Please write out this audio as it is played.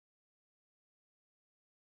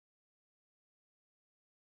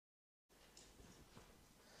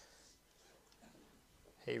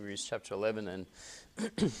Hebrews chapter 11, and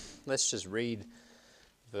let's just read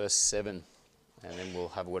verse 7, and then we'll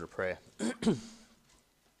have a word of prayer.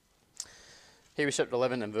 Hebrews chapter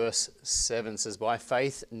 11 and verse 7 says, "By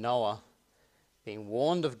faith Noah, being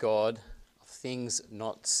warned of God of things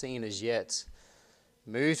not seen as yet,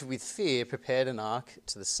 moved with fear, prepared an ark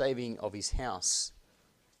to the saving of his house,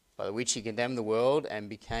 by which he condemned the world and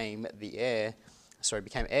became heir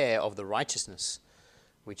of the righteousness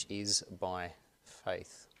which is by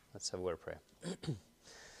faith." Let's have a word of prayer.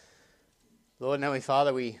 Lord and Heavenly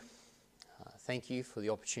Father, we thank you for the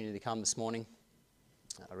opportunity to come this morning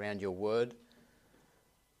around your word.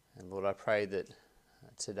 And Lord, I pray that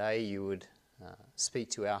today you would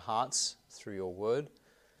speak to our hearts through your word,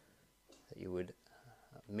 that you would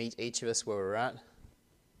meet each of us where we're at,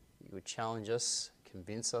 you would challenge us,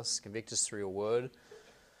 convince us, convict us through your word,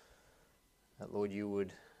 that Lord, you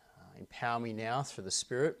would empower me now through the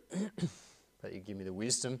Spirit, that you give me the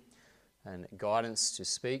wisdom and guidance to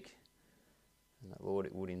speak, and that, Lord,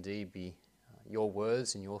 it would indeed be your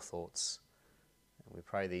words and your thoughts. And we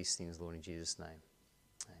pray these things, Lord, in Jesus' name.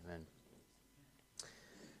 Amen.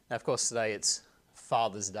 Now, of course, today it's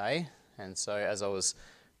Father's Day, and so as I was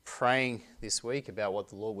praying this week about what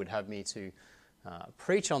the Lord would have me to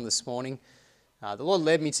preach on this morning, the Lord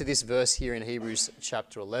led me to this verse here in Hebrews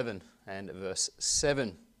chapter 11 and verse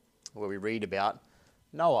 7, where we read about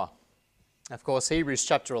Noah. Of course, Hebrews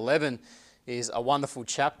chapter 11 is a wonderful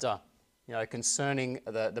chapter, concerning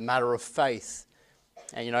the matter of faith.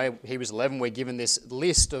 And, Hebrews 11, we're given this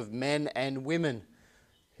list of men and women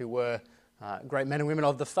who were great men and women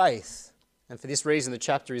of the faith. And for this reason, the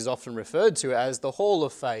chapter is often referred to as the Hall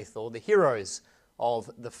of Faith, or the heroes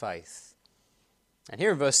of the faith. And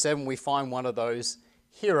here in verse 7, we find one of those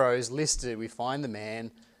heroes listed. We find the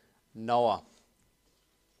man Noah.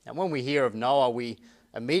 And when we hear of Noah, we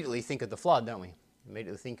immediately think of the flood, don't we?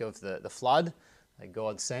 Immediately think of the flood that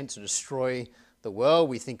God sent to destroy the world.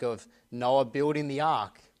 We think of Noah building the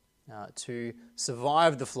ark to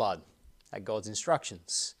survive the flood at God's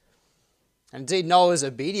instructions. And indeed, Noah's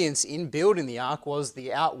obedience in building the ark was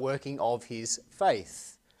the outworking of his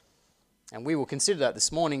faith. And we will consider that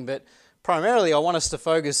this morning, but primarily I want us to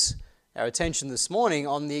focus our attention this morning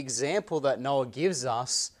on the example that Noah gives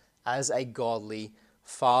us as a godly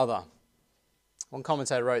father. One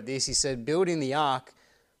commentator wrote this. He said, "Building the ark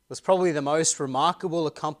was probably the most remarkable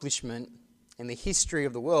accomplishment in the history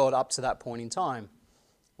of the world up to that point in time,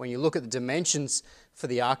 when you look at the dimensions for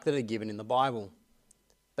the ark that are given in the Bible.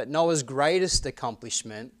 But Noah's greatest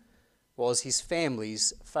accomplishment was his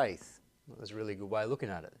family's faith." That was a really good way of looking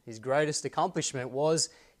at it. His greatest accomplishment was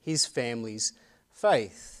his family's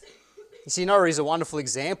faith. You see, Noah is a wonderful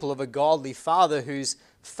example of a godly father whose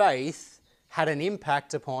faith had an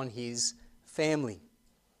impact upon his family.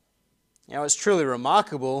 It's truly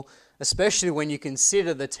remarkable, especially when you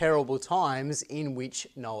consider the terrible times in which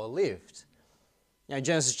Noah lived.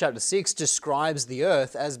 Genesis chapter 6 describes the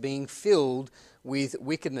earth as being filled with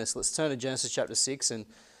wickedness. Let's turn to Genesis chapter 6 and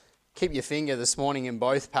keep your finger this morning in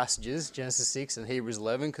both passages, Genesis 6 and Hebrews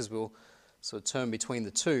 11, because we'll sort of turn between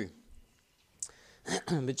the two.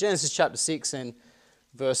 But Genesis chapter 6 and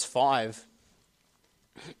verse 5.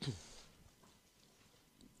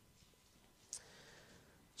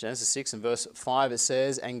 Genesis 6 and verse 5, it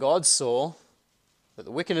says, "And God saw that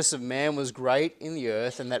the wickedness of man was great in the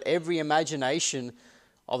earth, and that every imagination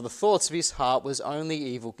of the thoughts of his heart was only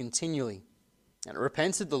evil continually. And it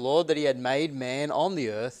repented the Lord that he had made man on the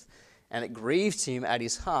earth, and it grieved him at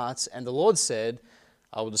his heart. And the Lord said,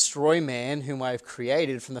 I will destroy man whom I have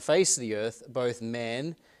created from the face of the earth, both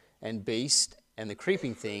man and beast, and the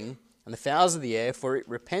creeping thing, and the fowls of the air, for it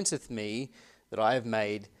repenteth me that I have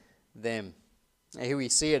made them." Now here we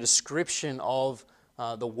see a description of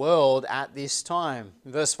the world at this time.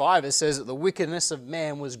 In verse 5 it says that the wickedness of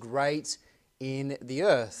man was great in the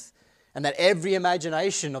earth, and that every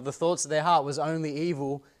imagination of the thoughts of their heart was only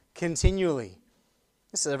evil continually.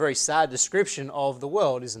 This is a very sad description of the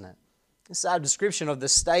world, isn't it? A sad description of the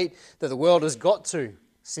state that the world has got to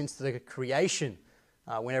since the creation,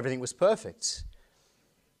 when everything was perfect.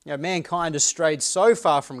 Mankind has strayed so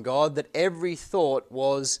far from God that every thought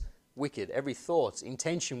was wicked. Every thought,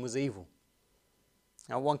 intention was evil.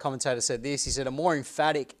 Now, one commentator said this. He said, "A more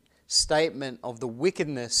emphatic statement of the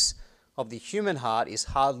wickedness of the human heart is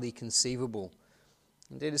hardly conceivable."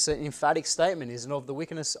 Indeed, it's an emphatic statement, isn't it, of the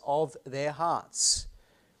wickedness of their hearts.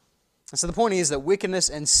 And so the point is that wickedness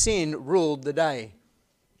and sin ruled the day.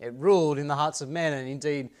 It ruled in the hearts of men, and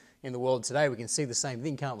indeed in the world today we can see the same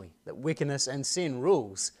thing, can't we? That wickedness and sin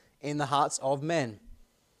rules in the hearts of men.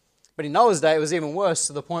 But in Noah's day, it was even worse,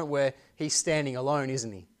 to the point where he's standing alone,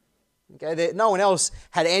 isn't he? Okay, no one else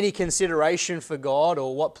had any consideration for God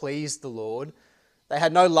or what pleased the Lord. They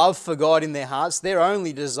had no love for God in their hearts. Their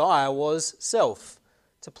only desire was self,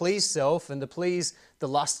 to please self and to please the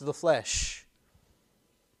lust of the flesh.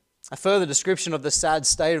 A further description of the sad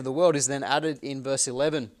state of the world is then added in verse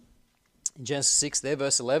 11. In Genesis 6 there,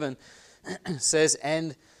 verse 11 says,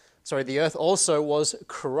 the earth also was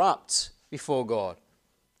corrupt before God,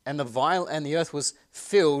 and the earth was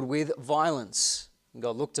filled with violence. And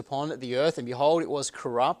God looked upon the earth, and behold, it was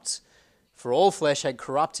corrupt, for all flesh had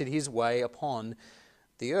corrupted his way upon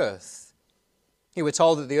the earth. Here we're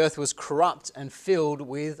told that the earth was corrupt and filled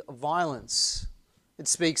with violence. It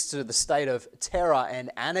speaks to the state of terror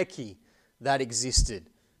and anarchy that existed.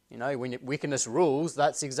 You know, when wickedness rules,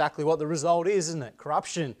 that's exactly what the result is, isn't it?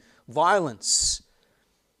 Corruption, violence.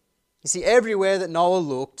 You see, everywhere that Noah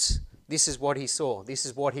looked, this is what he saw. This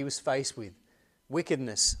is what he was faced with.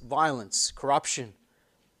 Wickedness, violence, corruption.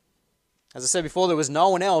 As I said before, there was no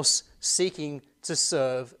one else seeking to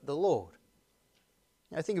serve the Lord.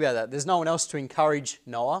 Now think about that. There's no one else to encourage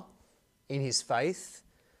Noah in his faith.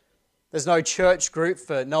 There's no church group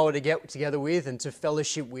for Noah to get together with and to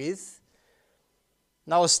fellowship with.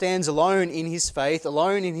 Noah stands alone in his faith,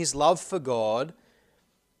 alone in his love for God,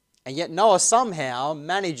 and yet Noah somehow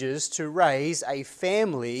manages to raise a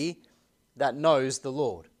family that knows the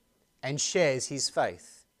Lord and shares his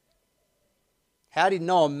faith. How did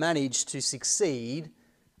Noah manage to succeed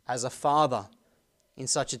as a father in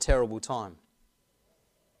such a terrible time?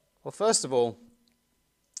 Well, first of all,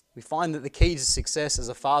 we find that the key to success as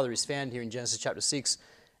a father is found here in Genesis chapter 6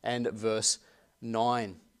 and verse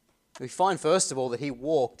 9. We find, first of all, that he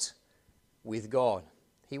walked with God.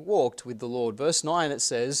 He walked with the Lord. Verse 9, it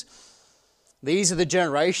says, "These are the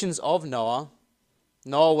generations of Noah.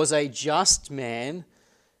 Noah was a just man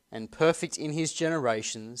and perfect in his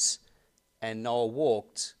generations, and Noah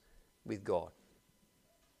walked with God."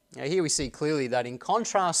 Now here we see clearly that in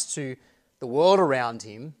contrast to the world around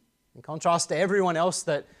him, in contrast to everyone else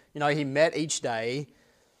that he met each day,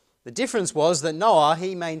 the difference was that Noah,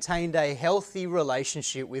 he maintained a healthy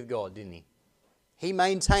relationship with God, didn't he? He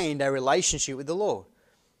maintained a relationship with the Lord.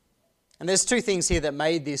 And there's two things here that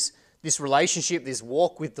made this relationship, this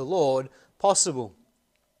walk with the Lord, possible.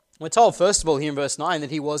 We're told, first of all, here in verse 9,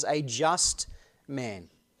 that he was a just man.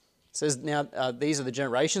 It says, now, these are the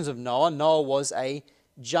generations of Noah. Noah was a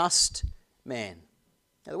just man.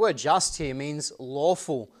 Now, the word just here means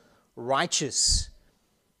lawful, righteous.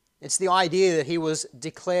 It's the idea that he was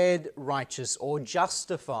declared righteous or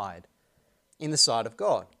justified in the sight of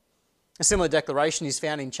God. A similar declaration is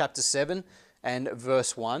found in chapter 7 and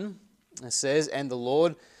verse 1. It says, "And the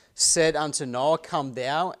Lord said unto Noah, Come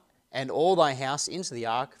thou and all thy house into the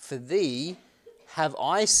ark, for thee have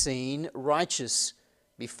I seen righteous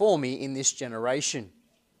before me in this generation."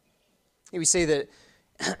 Here we see that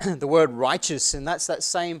the word righteous, and that's that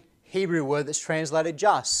same Hebrew word that's translated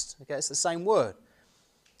just. Okay, it's the same word.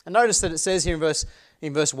 And notice that it says here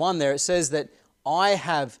in verse 1 there, it says that I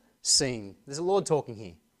have seen. There's the Lord talking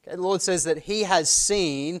here. Okay, the Lord says that he has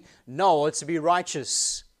seen Noah to be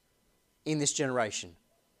righteous in this generation.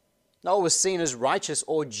 Noah was seen as righteous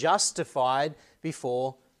or justified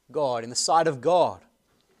before God, in the sight of God.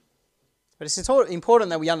 But it's important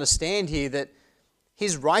that we understand here that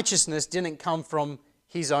his righteousness didn't come from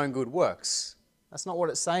his own good works. That's not what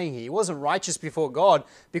it's saying here. He wasn't righteous before God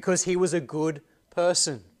because he was a good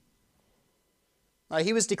person. No,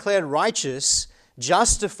 he was declared righteous,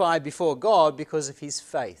 justified before God because of his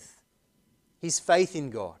faith in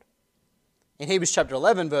God. In Hebrews chapter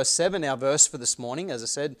 11, verse 7, our verse for this morning, as I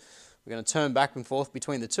said, we're going to turn back and forth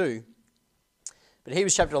between the two. But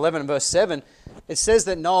Hebrews chapter 11 and verse 7, it says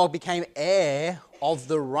that Noah became heir of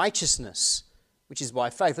the righteousness, which is by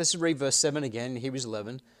faith. Let's read verse 7 again in Hebrews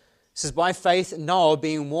 11. It says, "By faith Noah,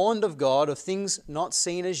 being warned of God of things not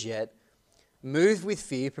seen as yet, moved with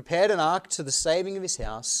fear, prepared an ark to the saving of his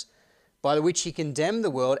house, by which he condemned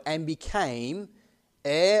the world and became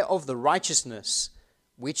heir of the righteousness,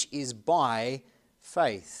 which is by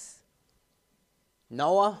faith."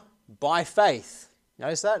 Noah, by faith.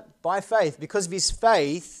 Notice that? By faith. Because of his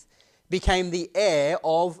faith, became the heir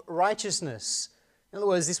of righteousness. In other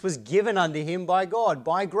words, this was given unto him by God,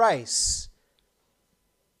 by grace.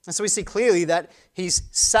 And so we see clearly that he's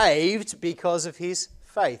saved because of his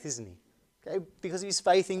faith, isn't he? Okay? Because of his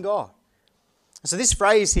faith in God. So this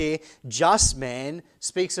phrase here, just man,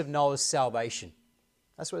 speaks of Noah's salvation.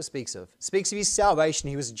 That's what it speaks of. It speaks of his salvation.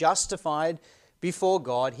 He was justified before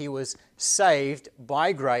God. He was saved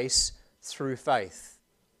by grace through faith,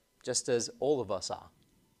 just as all of us are.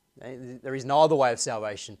 There is no other way of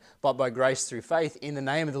salvation but by grace through faith in the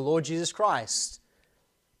name of the Lord Jesus Christ.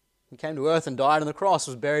 He came to earth and died on the cross,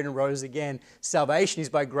 was buried and rose again. Salvation is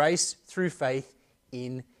by grace through faith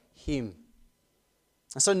in him.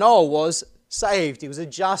 And so Noah was saved. He was a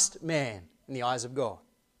just man in the eyes of God.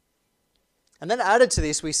 And then added to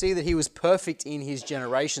this, we see that he was perfect in his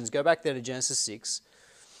generations. Go back there to Genesis 6.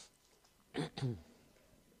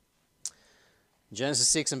 Genesis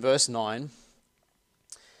 6 and verse 9. It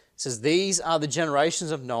says, "These are the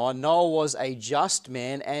generations of Noah. Noah was a just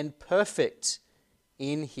man and perfect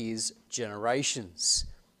in his generations."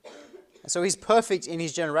 And so he's perfect in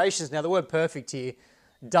his generations. Now the word perfect here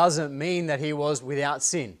doesn't mean that he was without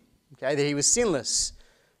sin. Okay, that he was sinless.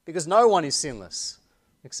 Because no one is sinless.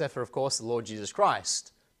 Except for, of course, the Lord Jesus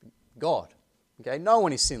Christ, God. Okay, no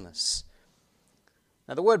one is sinless.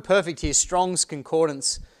 Now the word perfect here, Strong's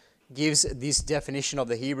Concordance gives this definition of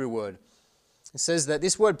the Hebrew word. It says that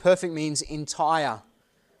this word perfect means entire,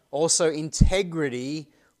 also integrity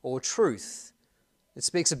or truth. It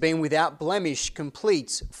speaks of being without blemish,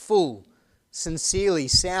 complete, full, sincerely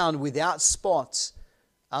sound, without spots,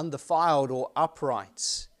 undefiled or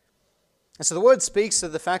upright. And so the word speaks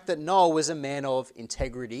of the fact that Noah was a man of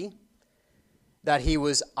integrity, that he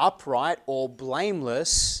was upright or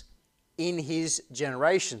blameless in his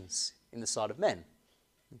generations in the sight of men.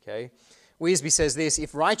 Okay, Weisby says this: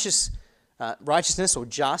 if righteousness or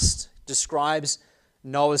just describes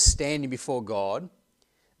Noah's standing before God,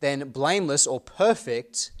 then blameless or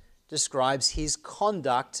perfect describes his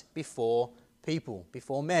conduct before people,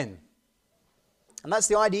 before men. And that's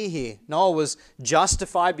the idea here. Noah was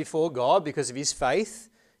justified before God because of his faith.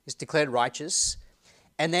 He's declared righteous.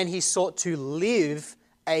 And then he sought to live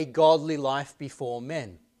a godly life before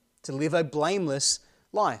men, to live a blameless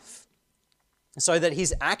life, so that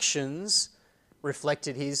his actions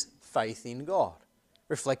reflected his faith in God,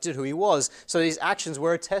 reflected who he was, so that his actions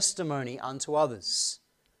were a testimony unto others.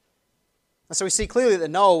 And so we see clearly that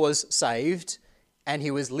Noah was saved and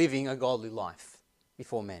he was living a godly life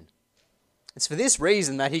before men. It's for this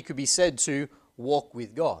reason that he could be said to walk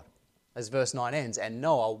with God, as verse 9 ends, and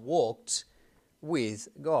Noah walked with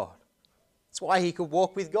God. That's why he could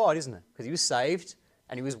walk with God, isn't it? Because he was saved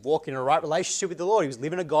and he was walking in a right relationship with the Lord. He was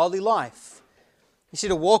living a godly life. You see,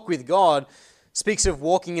 to walk with God speaks of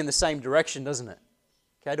walking in the same direction, doesn't it?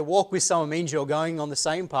 Okay, to walk with someone means you're going on the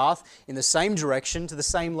same path, in the same direction, to the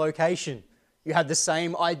same location. You have the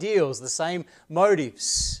same ideals, the same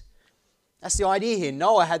motives. That's the idea here.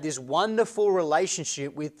 Noah had this wonderful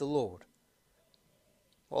relationship with the Lord.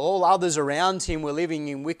 While all others around him were living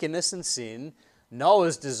in wickedness and sin,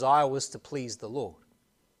 Noah's desire was to please the Lord.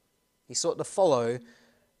 He sought to follow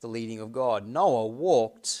the leading of God. Noah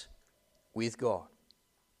walked with God.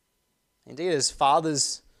 Indeed, as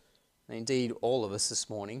fathers, and indeed all of us this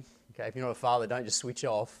morning, okay, if you're not a father, don't just switch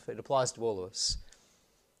off. It applies to all of us.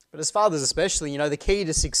 But as fathers especially, the key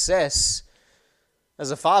to success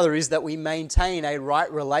as a father is that we maintain a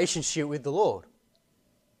right relationship with the Lord,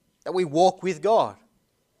 that we walk with God.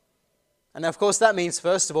 And of course that means,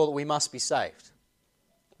 first of all, that we must be saved.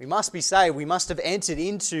 We must be saved. We must have entered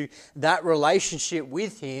into that relationship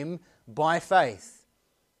with Him by faith.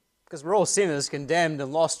 Because we're all sinners, condemned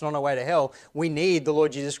and lost and on our way to hell. We need the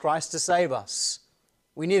Lord Jesus Christ to save us.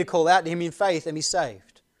 We need to call out to Him in faith and be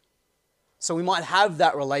saved, so we might have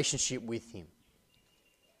that relationship with Him.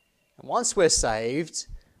 And once we're saved,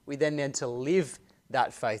 we then need to live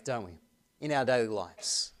that faith, don't we, in our daily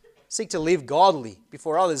lives. Seek to live godly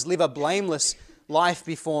before others, live a blameless life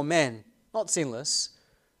before men, not sinless.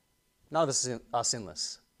 None of us are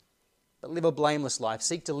sinless, but live a blameless life.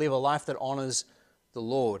 Seek to live a life that honors the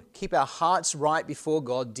Lord. Keep our hearts right before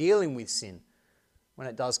God, dealing with sin when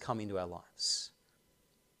it does come into our lives.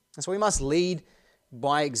 And so we must lead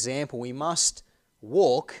by example. We must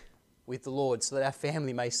walk with the Lord so that our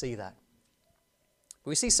family may see that. But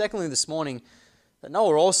we see secondly this morning that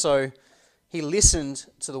Noah also, he listened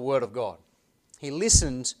to the word of God. He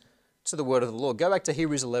listened to the word of the Lord. Go back to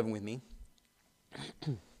Hebrews 11 with me.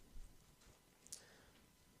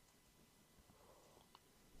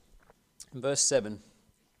 In verse 7,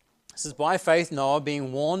 it says, "By faith Noah,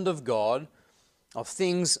 being warned of God of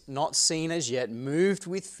things not seen as yet, moved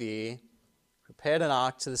with fear, prepared an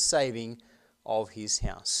ark to the saving of his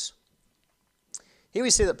house." Here we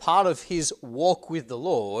see that part of his walk with the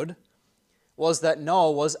Lord was that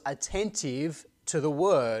Noah was attentive to the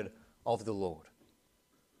word of the Lord.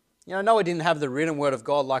 Noah didn't have the written word of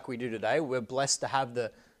God like we do today. We're blessed to have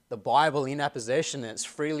the Bible in our possession and it's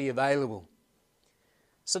freely available.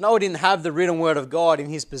 So Noah didn't have the written word of God in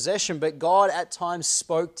his possession, but God at times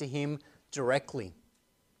spoke to him directly.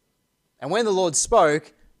 And when the Lord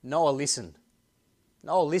spoke, Noah listened.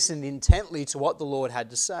 Noah listened intently to what the Lord had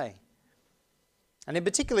to say. And in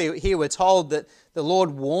particular here we're told that the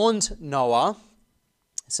Lord warned Noah.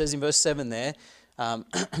 It says in verse 7 there,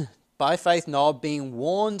 by faith Noah being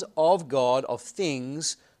warned of God of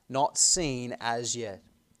things not seen as yet.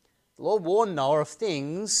 The Lord warned Noah of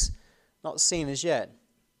things not seen as yet.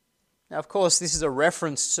 Now, of course, this is a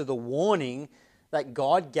reference to the warning that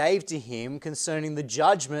God gave to him concerning the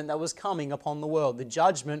judgment that was coming upon the world, the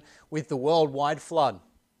judgment with the worldwide flood.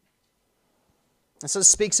 And so it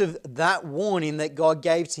speaks of that warning that God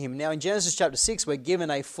gave to him. Now, in Genesis chapter 6, we're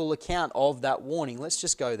given a full account of that warning. Let's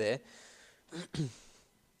just go there.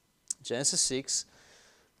 Genesis 6.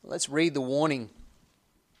 Let's read the warning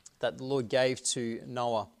that the Lord gave to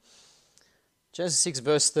Noah. Genesis 6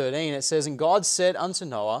 verse 13, it says, And God said unto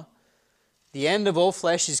Noah, The end of all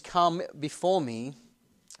flesh is come before me,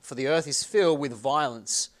 for the earth is filled with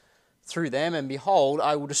violence through them, and behold,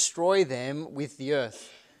 I will destroy them with the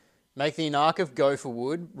earth. Make thee an ark of gopher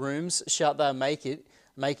wood, rooms shalt thou make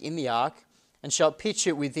in the ark, and shalt pitch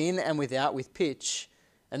it within and without with pitch.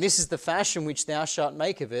 And this is the fashion which thou shalt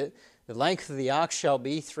make of it. The length of the ark shall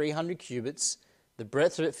be 300 cubits, the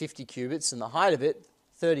breadth of it 50 cubits, and the height of it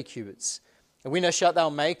 30 cubits. A window shalt thou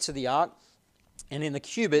make to the ark, and in the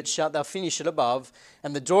cubit shalt thou finish it above,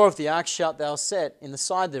 and the door of the ark shalt thou set in the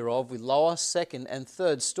side thereof, with lower, second, and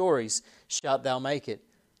third stories shalt thou make it.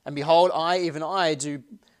 And behold, I, even I, do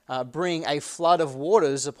bring a flood of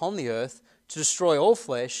waters upon the earth to destroy all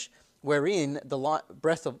flesh, wherein is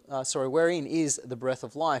the breath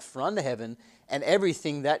of life for under heaven, and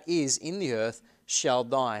everything that is in the earth shall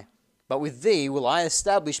die. But with thee will I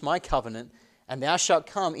establish my covenant, and thou shalt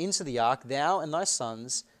come into the ark, thou and thy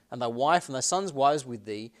sons, and thy wife and thy sons' wives with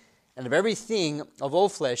thee, and of everything of all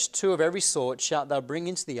flesh, 2 of every sort shalt thou bring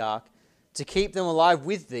into the ark, to keep them alive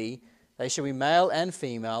with thee. They shall be male and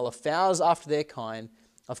female, of fowls after their kind,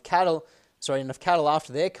 of cattle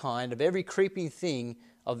after their kind, of every creeping thing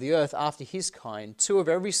of the earth after his kind. 2 of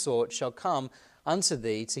every sort shall come unto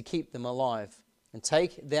thee to keep them alive. And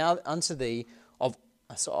take thou unto thee of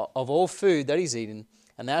all food that is eaten,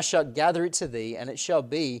 and thou shalt gather it to thee, and it shall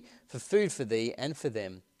be for food for thee and for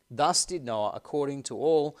them. Thus did Noah according to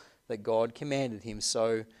all that God commanded him,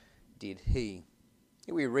 so did he.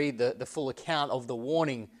 Here we read the full account of the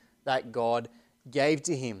warning that God gave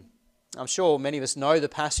to him. I'm sure many of us know the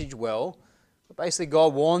passage well, but basically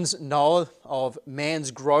God warns Noah of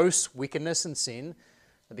man's gross wickedness and sin.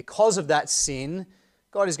 And because of that sin,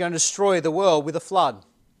 God is going to destroy the world with a flood.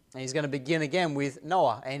 And he's going to begin again with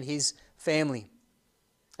Noah and his family.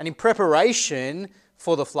 And in preparation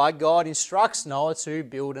for the flood, God instructs Noah to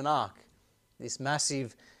build an ark, this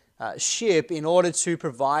massive ship, in order to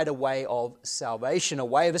provide a way of salvation, a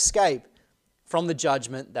way of escape from the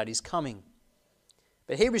judgment that is coming.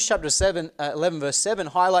 But Hebrews chapter 11 verse 7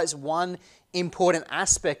 highlights one important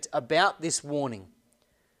aspect about this warning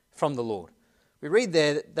from the Lord. We read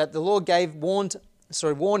there that the Lord warned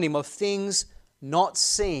him of things not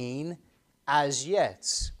seen as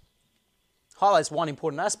yet. Highlights one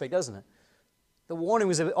important aspect, doesn't it? The warning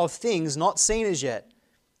was of things not seen as yet.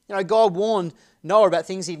 You know, God warned Noah about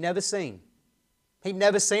things he'd never seen. He'd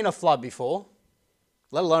never seen a flood before,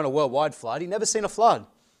 let alone a worldwide flood. He'd never seen a flood.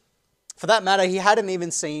 For that matter, he hadn't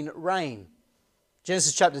even seen rain.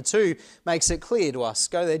 Genesis chapter 2 makes it clear to us.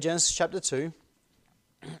 Go there, Genesis chapter 2.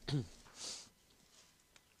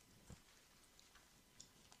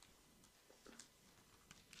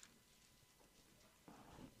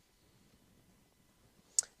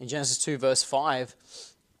 In Genesis 2 verse 5,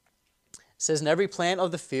 it says, And every plant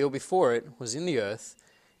of the field before it was in the earth,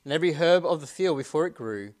 and every herb of the field before it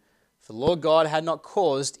grew. For the Lord God had not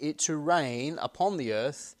caused it to rain upon the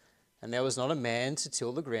earth, and there was not a man to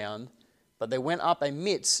till the ground. But there went up a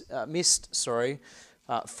mist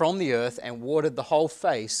from the earth and watered the whole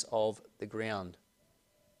face of the ground.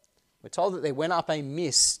 We're told that there went up a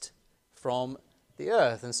mist from the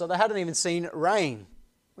earth, and so they hadn't even seen rain.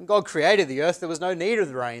 When God created the earth, there was no need of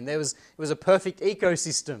the rain. It was a perfect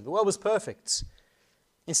ecosystem. The world was perfect.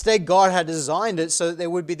 Instead, God had designed it so that there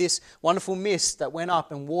would be this wonderful mist that went up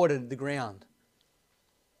and watered the ground.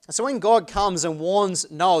 And so when God comes and warns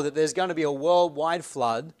Noah that there's going to be a worldwide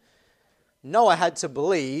flood, Noah had to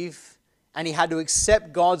believe and he had to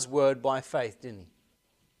accept God's word by faith, didn't he?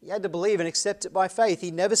 He had to believe and accept it by faith.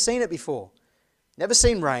 He'd never seen it before. Never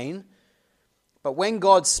seen rain. But when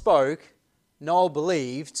God spoke, Noah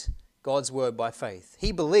believed God's word by faith.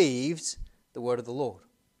 He believed the word of the Lord.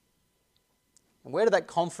 And where did that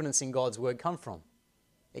confidence in God's word come from?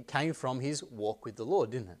 It came from his walk with the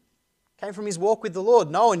Lord, didn't it? It came from his walk with the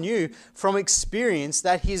Lord. Noah knew from experience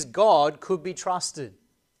that his God could be trusted.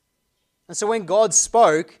 And so when God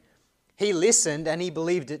spoke, he listened and he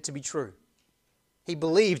believed it to be true. He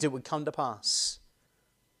believed it would come to pass.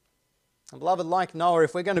 And beloved, like Noah,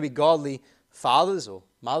 if we're going to be godly fathers or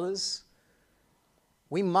mothers,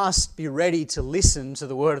 we must be ready to listen to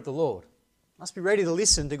the word of the Lord. Must be ready to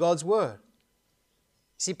listen to God's word.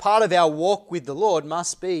 See, part of our walk with the Lord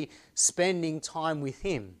must be spending time with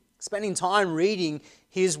Him, spending time reading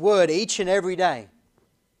His word each and every day,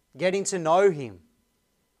 getting to know Him,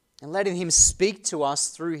 and letting Him speak to us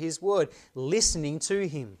through His word, listening to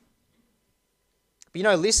Him. But you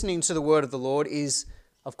know, listening to the word of the Lord is,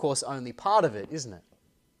 of course, only part of it, isn't it?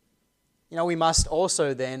 You know, we must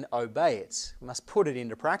also then obey it. We must put it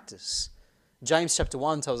into practice. James chapter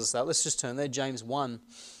 1 tells us that. Let's just turn there. James 1.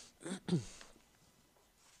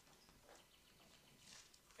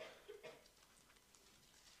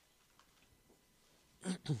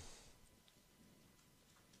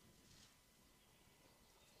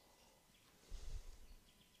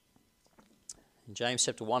 In James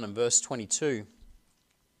chapter 1 and verse 22,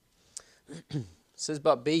 it says,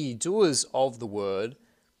 "But be ye doers of the word,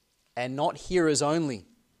 and not hearers only,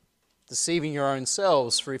 deceiving your own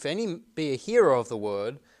selves. For if any be a hearer of the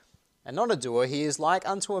word, and not a doer, he is like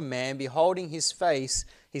unto a man beholding his face,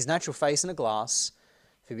 his natural face in a glass.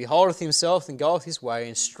 If he beholdeth himself, and goeth his way,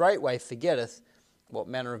 and straightway forgetteth what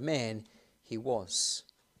manner of man he was."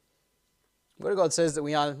 The Word of God says that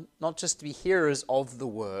we are not just to be hearers of the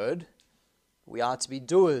word, we are to be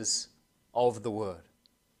doers of the word.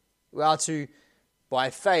 We are to, by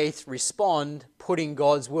faith, respond, putting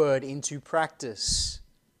God's word into practice.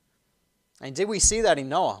 And did we see that in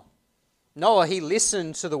Noah? Noah, he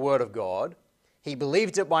listened to the word of God, he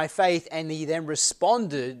believed it by faith, and he then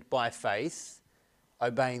responded by faith,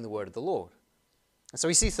 obeying the word of the Lord. And so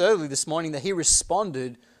we see thirdly this morning that he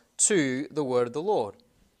responded to the word of the Lord.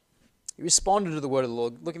 He responded to the word of the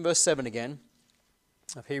Lord. Look in verse 7 again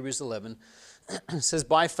of Hebrews 11. It says,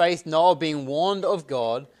 "By faith Noah, being warned of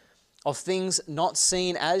God of things not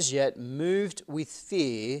seen as yet, moved with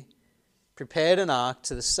fear, prepared an ark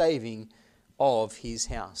to the saving of his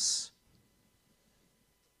house."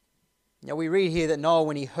 Now we read here that Noah,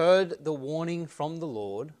 when he heard the warning from the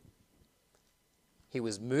Lord, he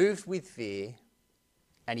was moved with fear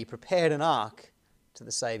and he prepared an ark to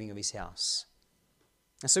the saving of his house.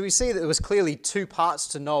 And so we see that there was clearly two parts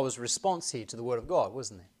to Noah's response here to the word of God,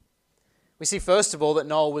 wasn't there? We see first of all that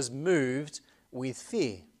Noah was moved with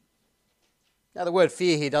fear. Now the word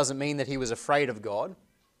fear here doesn't mean that he was afraid of God.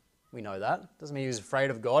 We know that. Doesn't mean he was afraid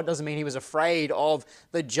of God. Doesn't mean he was afraid of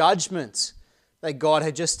the judgment that God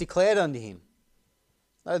had just declared unto him.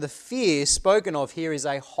 No, the fear spoken of here is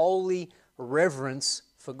a holy reverence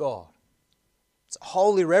for God. It's a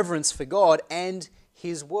holy reverence for God and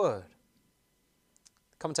His word.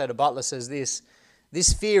 Commentator Butler says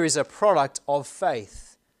this fear is a product of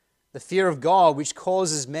faith. The fear of God, which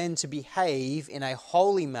causes men to behave in a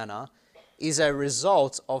holy manner, is a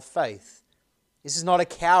result of faith. This is not a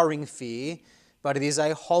cowering fear, but it is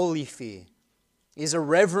a holy fear. It is a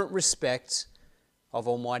reverent respect of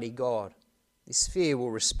Almighty God. This fear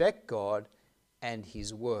will respect God and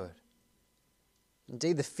His word.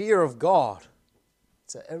 Indeed, the fear of God,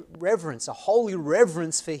 it's a reverence, a holy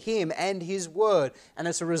reverence for Him and His word, and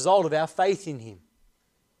it's a result of our faith in Him.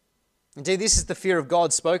 Indeed, this is the fear of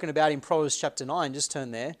God spoken about in Proverbs chapter 9. Just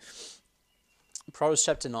turn there. Proverbs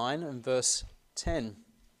chapter 9 and verse 10.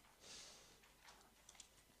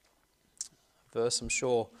 Verse I'm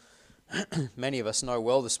sure many of us know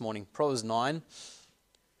well this morning. Proverbs 9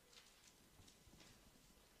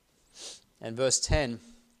 and verse 10.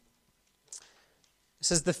 It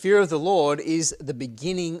says, "The fear of the Lord is the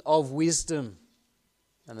beginning of wisdom,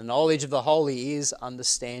 and the knowledge of the holy is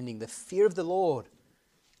understanding." The fear of the Lord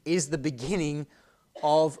is the beginning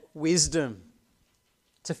of wisdom.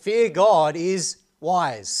 To fear God is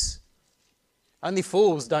wise. Only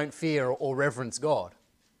fools don't fear or reverence God.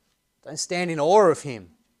 Don't stand in awe of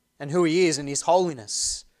Him and who He is and His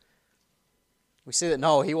holiness. We see that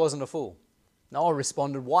Noah, he wasn't a fool. Noah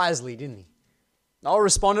responded wisely, didn't he? Noah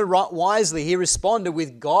responded wisely. He responded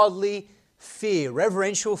with godly fear,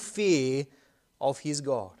 reverential fear of his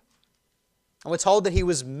God. And we're told that he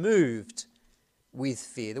was moved with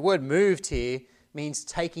fear. The word moved here means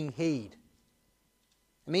taking heed.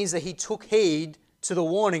 It means that he took heed to the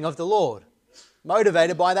warning of the Lord,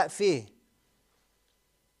 motivated by that fear.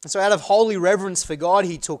 And so out of holy reverence for God,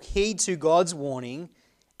 he took heed to God's warning,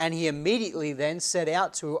 and he immediately then set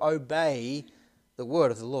out to obey the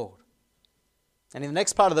word of the Lord. And in the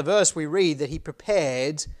next part of the verse, we read that he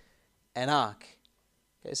prepared an ark.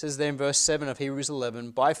 It says there in verse 7 of Hebrews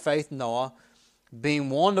 11, "By faith Noah, being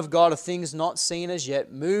warned of God of things not seen as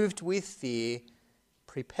yet, moved with fear,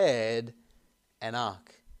 prepared an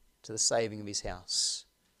ark." to the saving of his house.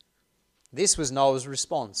 This was Noah's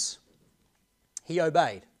response. He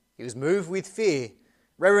obeyed. He was moved with fear,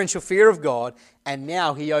 reverential fear of God, and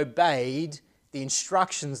now he obeyed the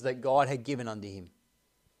instructions that God had given unto him.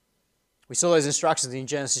 We saw those instructions in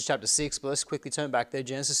Genesis chapter 6, but let's quickly turn back there.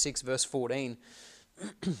 Genesis 6 verse 14.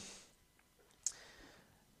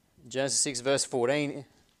 Genesis 6 verse 14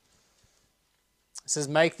 says,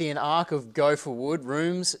 "Make thee an ark of gopher wood,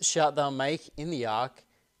 rooms shalt thou make in the ark,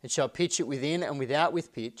 and shalt pitch it within and without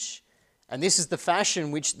with pitch. And this is the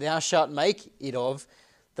fashion which thou shalt make it of.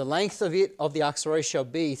 The length of it, of the ark, shall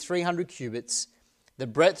be 300 cubits, the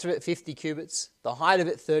breadth of it 50 cubits, the height of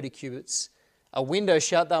it 30 cubits. A window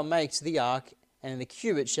shalt thou make to the ark, and in the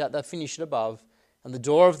cubit shalt thou finish it above. And the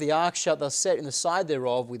door of the ark shalt thou set in the side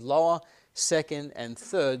thereof, with lower, second, and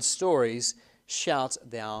third stories shalt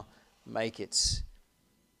thou make it."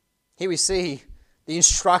 Here we see the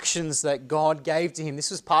instructions that God gave to him.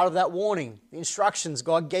 This was part of that warning. The instructions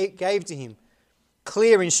God gave to him.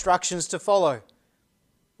 Clear instructions to follow.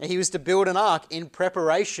 And he was to build an ark in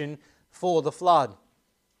preparation for the flood.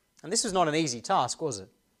 And this was not an easy task, was it?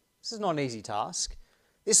 This is not an easy task.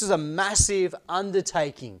 This was a massive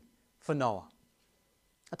undertaking for Noah.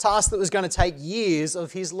 A task that was going to take years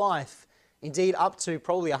of his life. Indeed, up to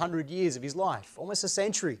probably 100 years of his life. Almost a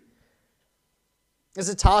century. It was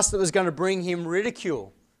a task that was going to bring him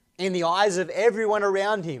ridicule in the eyes of everyone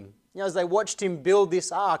around him. As they watched him build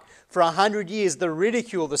this ark for 100 years, the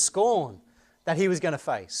ridicule, the scorn that he was going to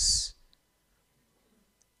face.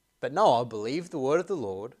 But Noah believed the word of the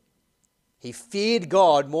Lord. He feared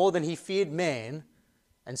God more than he feared man,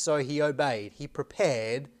 and so he obeyed. He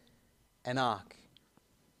prepared an ark.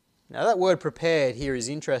 Now that word prepared here is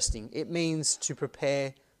interesting. It means to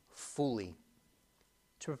prepare fully.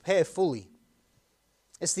 To prepare fully.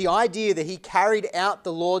 It's the idea that he carried out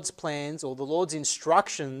the Lord's plans or the Lord's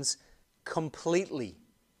instructions completely.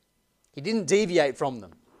 He didn't deviate from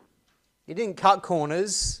them. He didn't cut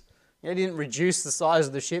corners. He didn't reduce the size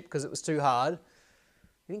of the ship because it was too hard.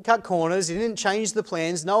 He didn't cut corners. He didn't change the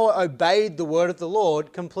plans. Noah obeyed the word of the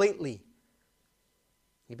Lord completely.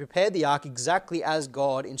 He prepared the ark exactly as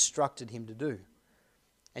God instructed him to do.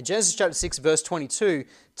 And Genesis chapter 6 verse 22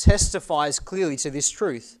 testifies clearly to this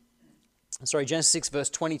truth. Genesis 6 verse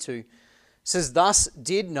 22 says, "Thus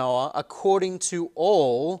did Noah according to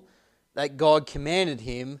all that God commanded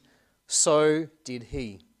him, so did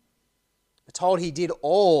he." We're told he did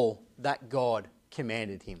all that God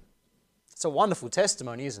commanded him. It's a wonderful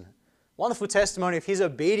testimony, isn't it? Wonderful testimony of his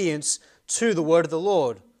obedience to the word of the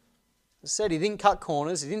Lord. As I said, he didn't cut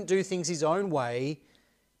corners. He didn't do things his own way.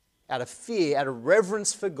 Out of fear, out of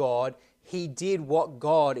reverence for God, he did what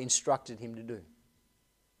God instructed him to do.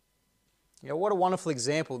 What a wonderful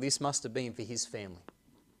example this must have been for his family.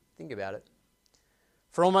 Think about it.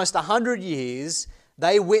 For almost 100 years,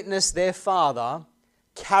 they witnessed their father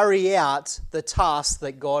carry out the task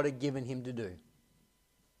that God had given him to do.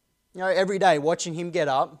 Every day watching him get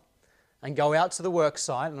up and go out to the work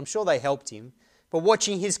site, and I'm sure they helped him, but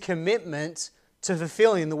watching his commitment to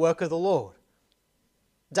fulfilling the work of the Lord.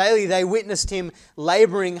 Daily they witnessed him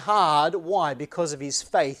laboring hard. Why? Because of his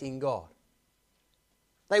faith in God.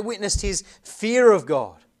 They witnessed his fear of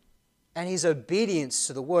God and his obedience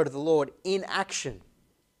to the word of the Lord in action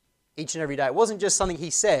each and every day. It wasn't just something he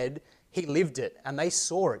said, he lived it, and they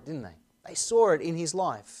saw it, didn't they? They saw it in his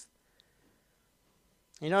life.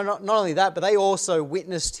 Not only that, but they also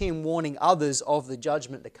witnessed him warning others of the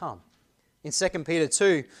judgment to come. In 2 Peter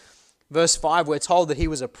 2, verse 5, we're told that he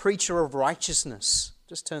was a preacher of righteousness.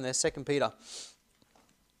 Just turn there, 2 Peter.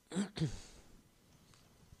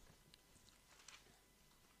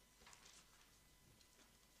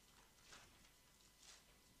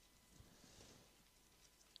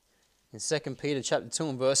 In 2 Peter chapter 2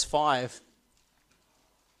 and verse 5,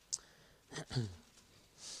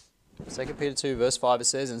 2 Peter 2 verse 5 it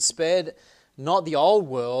says, "And spared not the old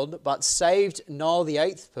world, but saved Noah the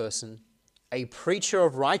eighth person, a preacher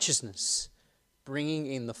of righteousness, bringing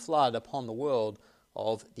in the flood upon the world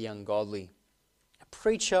of the ungodly." A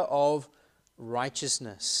preacher of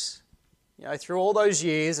righteousness. Through all those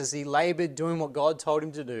years as he labored doing what God told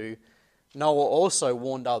him to do, Noah also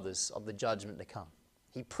warned others of the judgment to come.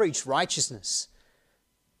 He preached righteousness.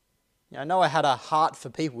 Noah had a heart for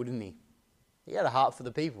people, didn't he? He had a heart for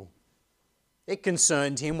the people. It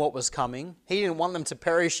concerned him what was coming. He didn't want them to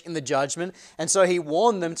perish in the judgment, and so he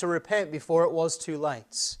warned them to repent before it was too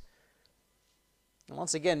late. And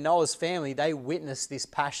once again, Noah's family, they witnessed this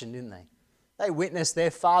passion, didn't they? They witnessed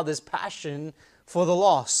their father's passion for the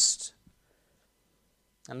lost.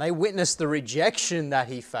 And they witnessed the rejection that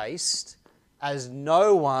he faced as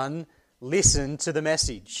no one listened to the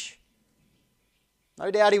message.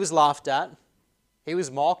 No doubt he was laughed at, he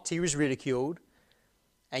was mocked, he was ridiculed,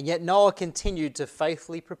 and yet Noah continued to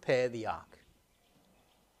faithfully prepare the ark,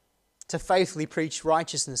 to faithfully preach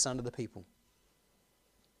righteousness unto the people.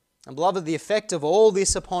 And beloved, the effect of all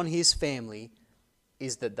this upon his family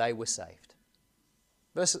is that they were saved.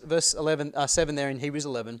 Verse 7 there in Hebrews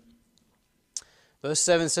 11. Verse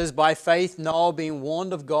 7 says, by faith Noah, being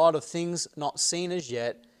warned of God of things not seen as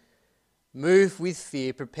yet, moved with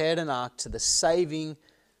fear, prepared an ark to the saving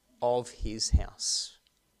of his house.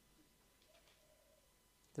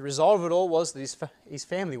 The result of it all was that his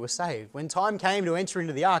family was saved. When time came to enter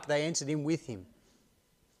into the ark, they entered in with him.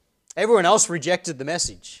 Everyone else rejected the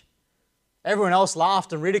message. Everyone else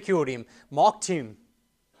laughed and ridiculed him, mocked him.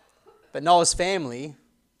 But Noah's family,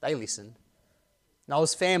 they listened.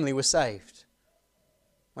 Noah's family was saved.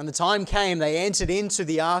 When the time came, they entered into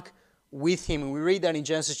the ark with him. And we read that in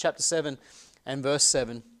Genesis chapter 7 and verse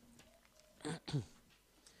 7.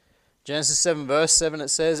 Genesis 7 verse 7, it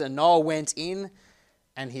says, and Noah went in,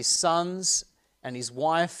 and his sons and his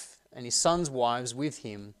wife and his sons' wives with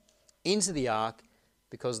him into the ark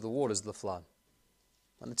because of the waters of the flood.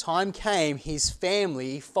 When the time came, his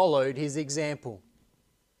family followed his example.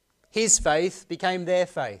 His faith became their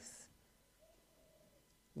faith.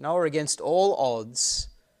 Noah, against all odds,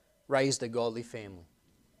 raised a godly family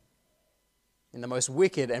in the most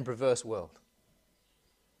wicked and perverse world.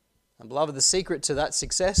 And beloved, the secret to that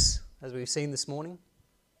success, as we've seen this morning,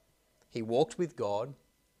 he walked with God,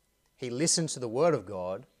 he listened to the Word of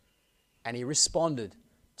God, and he responded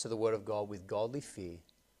to the Word of God with godly fear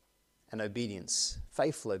and obedience,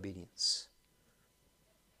 faithful obedience.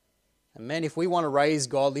 And men, if we want to raise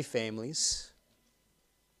godly families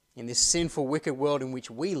in this sinful, wicked world in which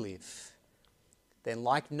we live, then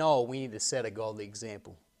like Noah, we need to set a godly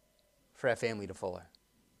example for our family to follow.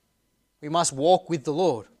 We must walk with the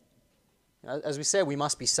Lord. As we said, we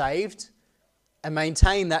must be saved and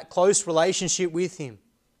maintain that close relationship with Him.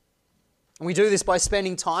 And we do this by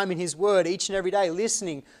spending time in His Word each and every day,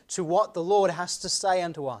 listening to what the Lord has to say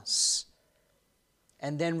unto us,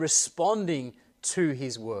 and then responding to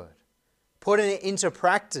His Word, putting it into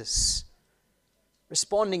practice,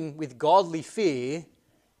 responding with godly fear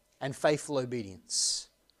and faithful obedience.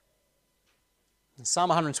 And Psalm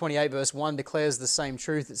 128 verse 1 declares the same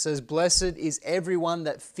truth. It says, blessed is everyone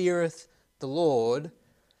that feareth the Lord,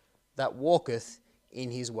 that walketh in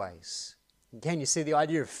His ways. Again, you see the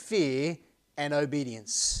idea of fear and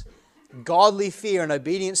obedience. Godly fear and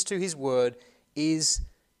obedience to His Word is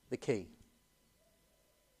the key.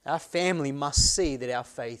 Our family must see that our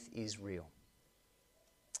faith is real.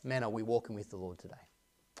 Man, are we walking with the Lord today?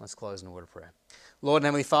 Let's close in a word of prayer. Lord and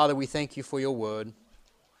Heavenly Father, we thank You for Your Word.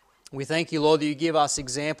 We thank You, Lord, that You give us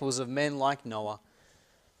examples of men like Noah,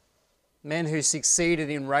 men who succeeded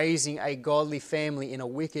in raising a godly family in a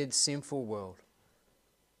wicked, sinful world.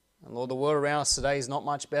 And Lord, the world around us today is not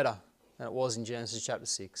much better than it was in Genesis chapter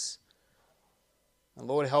 6. And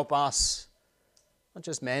Lord, help us, not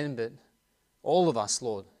just men, but all of us,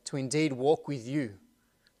 Lord, to indeed walk with You.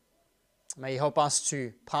 May You help us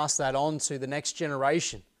to pass that on to the next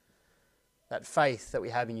generation, that faith that we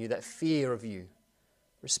have in You, that fear of You,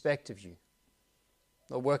 respect of You.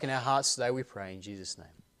 Lord, work in our hearts today, we pray in Jesus' name.